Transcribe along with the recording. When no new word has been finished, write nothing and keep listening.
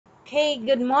Okay,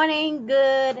 good morning,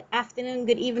 good afternoon,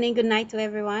 good evening, good night to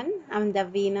everyone. I'm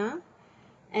Davina,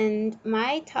 and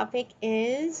my topic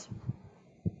is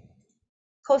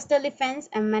coastal defense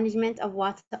and management of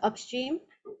water upstream,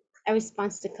 a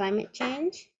response to climate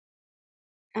change.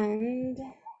 And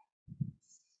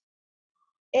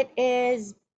it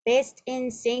is based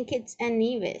in St. Kitts and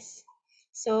Nevis.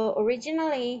 So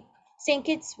originally, St.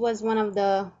 Kitts was one of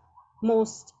the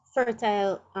most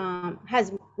fertile,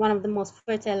 has one of the most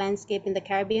fertile landscape in the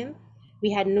Caribbean. We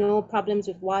had no problems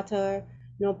with water,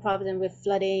 no problem with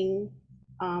flooding.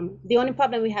 The only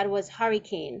problem we had was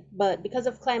hurricane, but because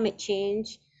of climate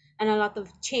change and a lot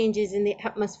of changes in the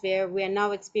atmosphere, we are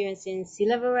now experiencing sea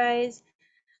level rise,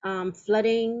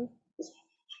 flooding,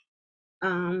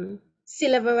 sea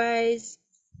level rise,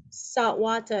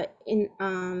 saltwater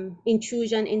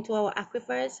intrusion into our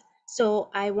aquifers. So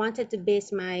I wanted to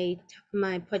base my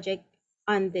project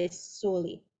on this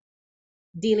solely,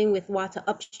 dealing with water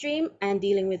upstream and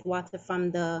dealing with water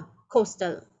from the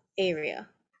coastal area.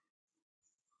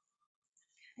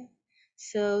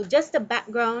 So just the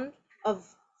background of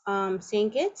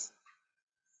St. Kitts.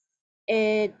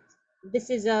 It This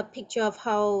is a picture of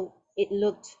how it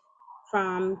looked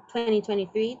from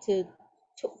 2023 to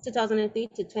 2003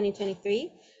 to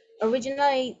 2023.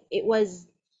 Originally, it was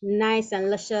nice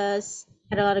and luscious,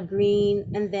 had a lot of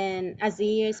green, and then as the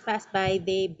years passed by,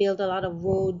 they built a lot of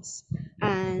roads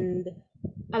and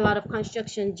a lot of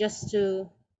construction just to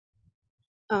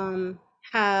um,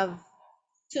 have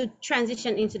to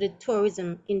transition into the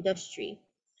tourism industry.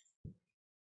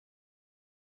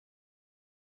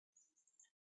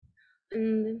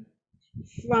 And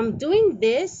from doing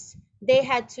this, they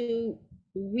had to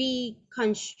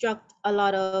reconstruct a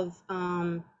lot of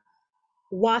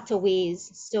waterways.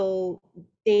 So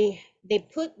they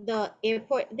put the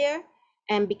airport there,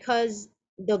 and because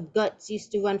the guts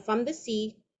used to run from the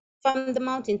sea, from the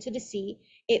mountain to the sea,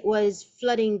 it was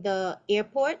flooding the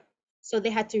airport. So they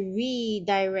had to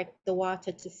redirect the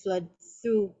water to flood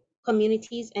through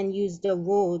communities and use the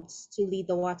roads to lead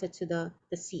the water to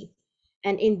the sea.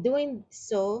 And in doing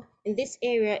so, in this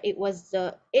area, it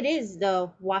is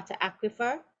the water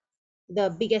aquifer,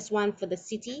 the biggest one for the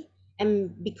city.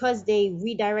 And because they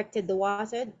redirected the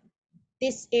water,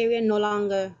 this area no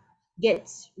longer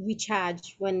gets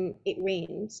recharged when it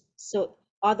rains. So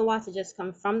all the water just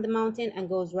comes from the mountain and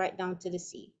goes right down to the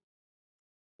sea,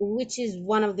 which is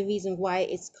one of the reasons why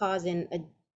it's causing a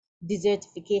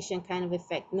desertification kind of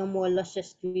effect. No more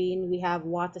luscious green. We have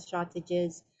water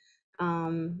shortages.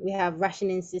 We have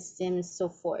rationing systems, so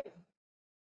forth.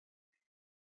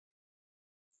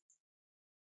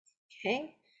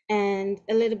 Okay, and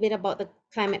a little bit about the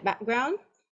climate background.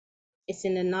 It's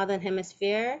in the northern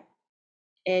hemisphere.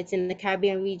 It's in the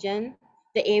Caribbean region.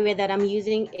 The area that I'm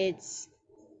using, it's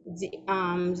 0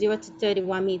 to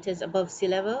 31 meters above sea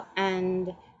level, and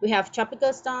we have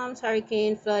tropical storms,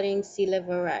 hurricane, flooding, sea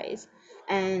level rise,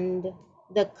 and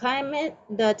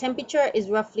the temperature is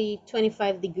roughly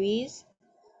 25 degrees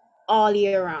all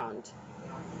year round.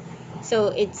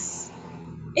 So it's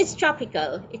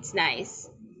tropical. It's nice.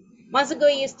 Months ago,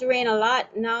 it used to rain a lot.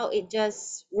 Now it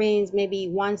just rains maybe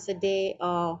once a day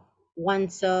or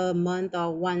once a month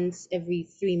or once every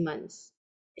 3 months.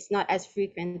 It's not as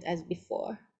frequent as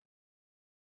before.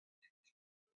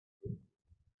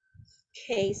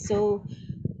 Okay, so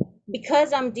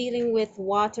because I'm dealing with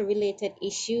water related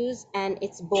issues and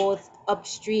it's both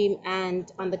upstream and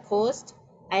on the coast,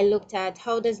 I looked at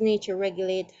how does nature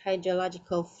regulate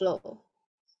hydrological flow.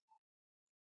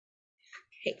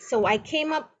 Okay, so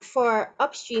for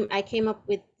upstream, I came up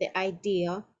with the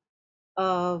idea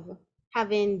of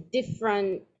having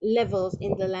different levels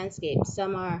in the landscape.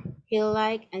 Some are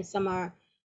hill-like and some are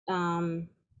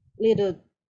little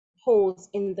holes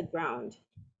in the ground.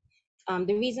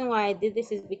 The reason why I did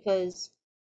this is because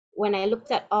when I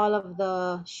looked at all of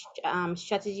the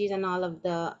strategies and all of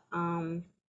the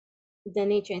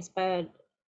nature-inspired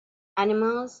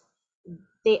animals,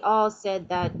 they all said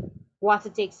that water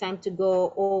takes time to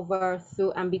go over,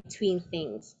 through, and between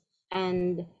things.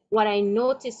 And what I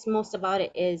noticed most about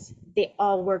it is they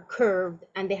all were curved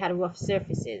and they had rough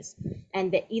surfaces.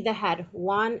 And they either had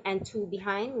one and two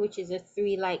behind, which is a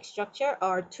three-like structure,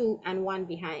 or two and one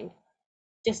behind,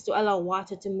 just to allow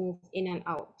water to move in and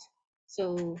out.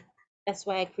 So that's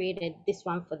why I created this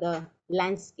one for the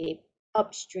landscape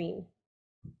upstream.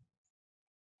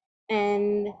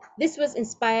 And this was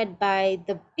inspired by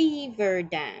the beaver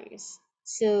dams.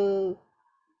 So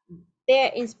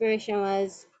their inspiration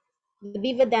was the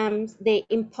beaver dams, they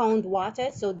impound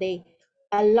water, so they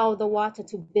allow the water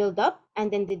to build up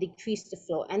and then they decrease the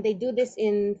flow. And they do this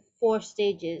in 4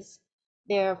 stages.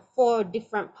 there are 4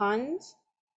 different ponds.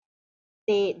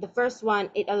 The first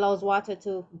one, it allows water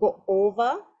to go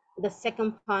over. The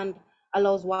second pond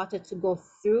allows water to go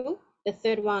through. The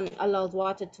third one allows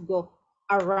water to go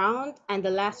around, and the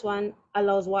last one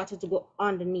allows water to go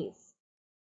underneath.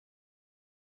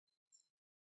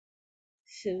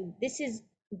 So this is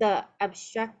the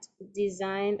abstract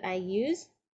design I use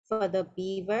for the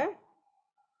beaver.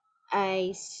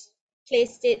 I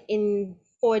placed it in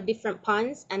 4 different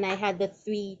ponds, and I had the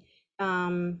 3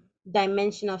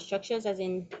 dimensional structures, as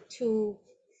in two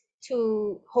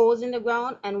holes in the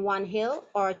ground and 1 hill,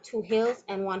 or 2 hills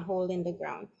and 1 hole in the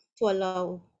ground, to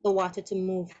allow the water to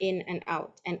move in and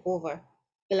out and over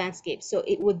the landscape. So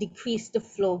it would decrease the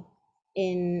flow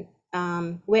in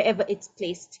wherever it's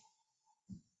placed.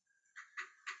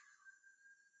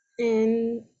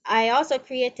 And I also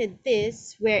created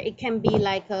this where it can be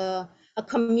like a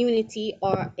community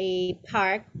or a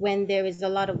park. When there is a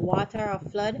lot of water or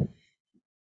flood,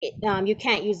 you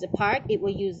can't use the park. It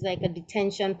will use like a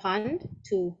detention pond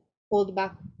to hold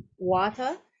back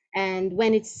water. And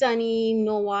when it's sunny,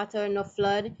 no water, no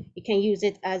flood, you can use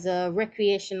it as a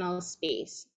recreational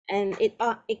space. And it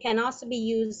can also be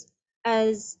used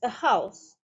as a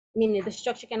house, meaning the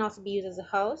structure can also be used as a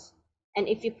house. And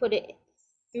if you put it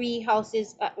 3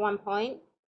 houses at one point,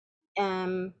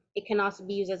 it can also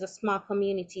be used as a small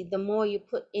community. The more you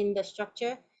put in the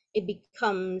structure, it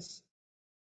becomes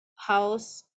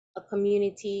house, a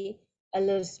community, a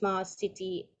little small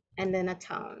city, and then a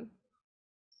town.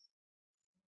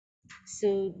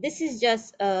 So this is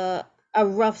just a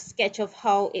rough sketch of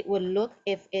how it would look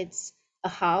if it's a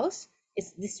house.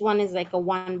 This one is like a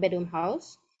 1-bedroom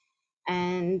house,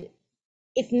 and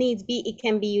if needs be, it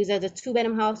can be used as a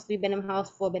 2-bedroom house, 3-bedroom house,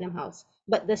 4-bedroom house,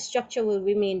 but the structure will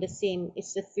remain the same.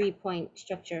 It's a 3-point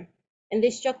structure, and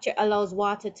this structure allows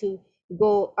water to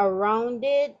go around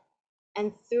it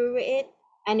and through it,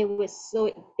 and it will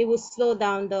slow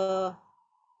down the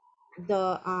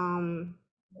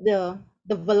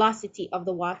velocity of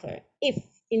the water if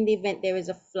in the event there is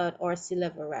a flood or sea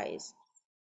level rise.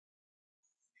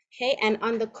 Okay, and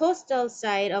on the coastal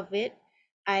side of it,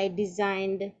 I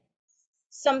designed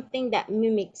something that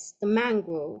mimics the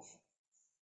mangrove,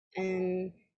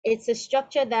 and it's a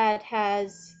structure that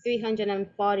has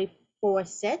 344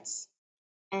 sets,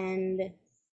 and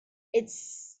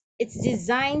it's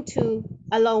designed to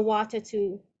allow water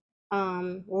to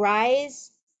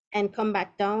rise and come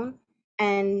back down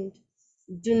and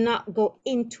do not go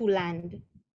into land.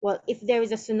 Well, if there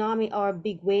is a tsunami or a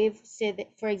big wave, say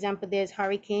that, for example, there's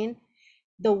hurricane,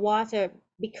 the water,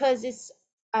 because it's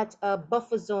at a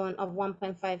buffer zone of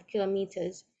 1.5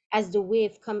 kilometers, as the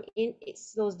wave come in, it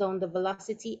slows down the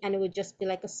velocity, and it would just be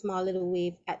like a small little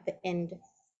wave at the end,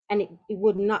 and it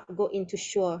would not go into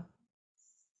shore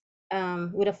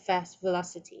with a fast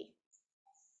velocity.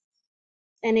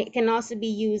 And it can also be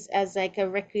used as like a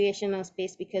recreational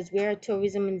space, because we're a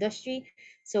tourism industry.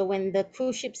 So when the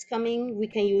cruise ships coming, we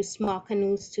can use small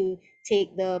canoes to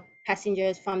take the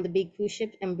passengers from the big cruise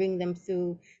ship and bring them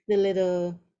through the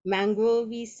little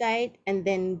mangrove site and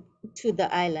then to the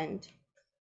island.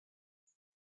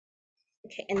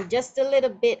 Okay, and just a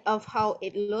little bit of how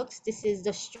it looks. This is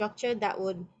the structure that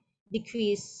would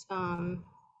decrease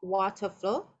water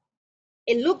flow.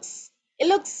 It looks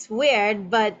weird,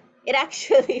 but it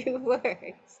actually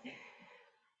works.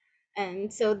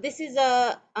 And so this is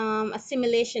a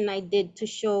simulation I did to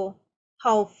show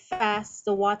how fast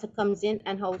the water comes in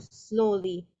and how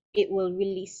slowly it will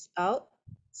release out.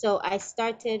 So I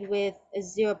started with a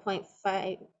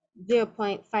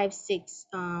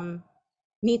 0.56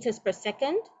 meters per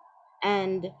second,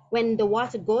 and when the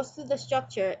water goes through the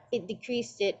structure, it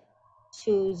decreased it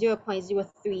to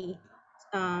 0.03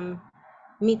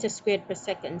 meters squared per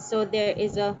second. So there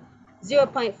is a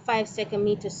 0.5 second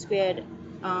meter squared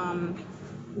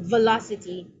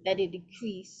velocity that it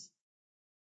decreased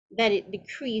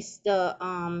the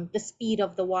speed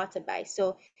of the water by.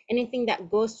 So anything that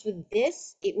goes through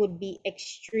this, it would be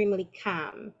extremely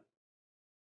calm.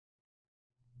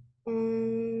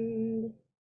 And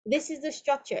this is the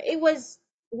structure. It was,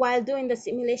 while doing the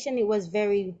simulation, it was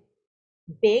very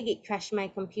big. It crashed my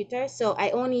computer, so I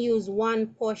only use one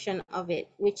portion of it,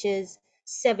 which is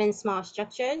 7 small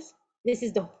structures. This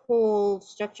is the whole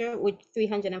structure with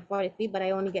 343, but I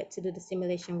only get to do the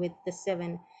simulation with the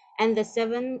 7, and the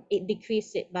 7, it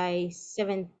decreased it by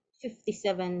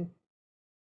 757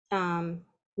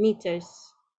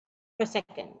 meters per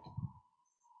second.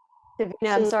 Davina,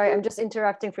 I'm sorry, I'm just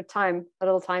interrupting for time, a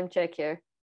little time check here.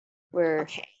 We're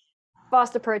okay.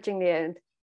 fast approaching the end.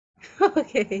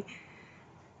 Okay.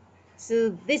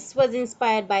 So this was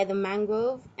inspired by the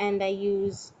mangrove, and I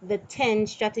use the 10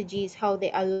 strategies how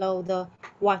they allow the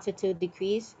water to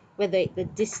decrease, whether the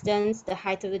distance, the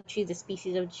height of the trees, the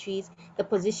species of the trees, the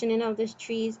positioning of the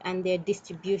trees, and their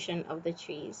distribution of the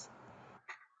trees.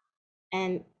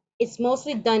 And it's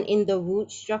mostly done in the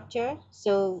root structure,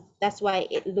 so that's why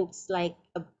it looks like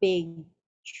a big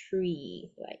tree,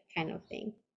 like kind of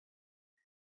thing.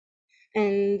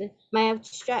 And my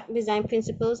abstract design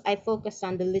principles, I focus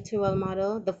on the literal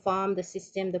model, the form, the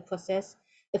system, the process,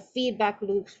 the feedback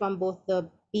loops from both the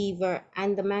beaver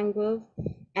and the mangrove,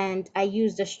 and I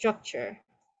use the structure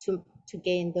to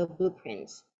gain the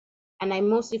blueprints. And I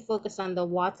mostly focus on the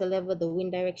water level, the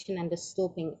wind direction, and the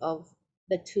sloping of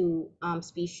the two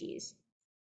species.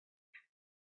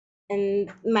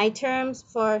 And my terms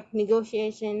for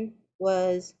negotiation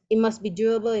was it must be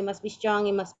durable, it must be strong,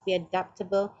 it must be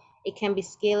adaptable, it can be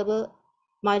scalable,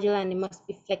 modular, and it must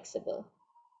be flexible.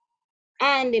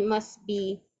 And it must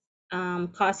be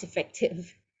cost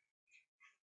effective.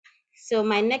 So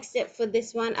my next step for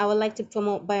this one, I would like to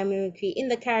promote biomimicry in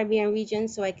the Caribbean region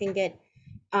so I can get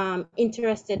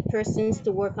interested persons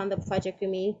to work on the project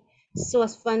with me,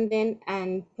 source funding,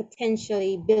 and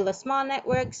potentially build a small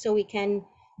network so we can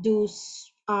do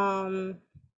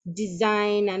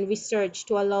design and research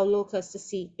to allow locals to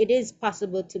see it is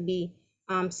possible to be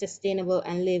sustainable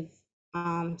and live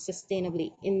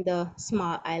sustainably in the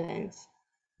small islands.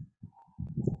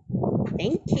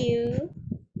 Thank you.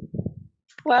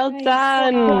 Well Nice.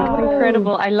 done. Wow.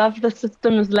 Incredible. I love the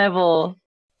systems level.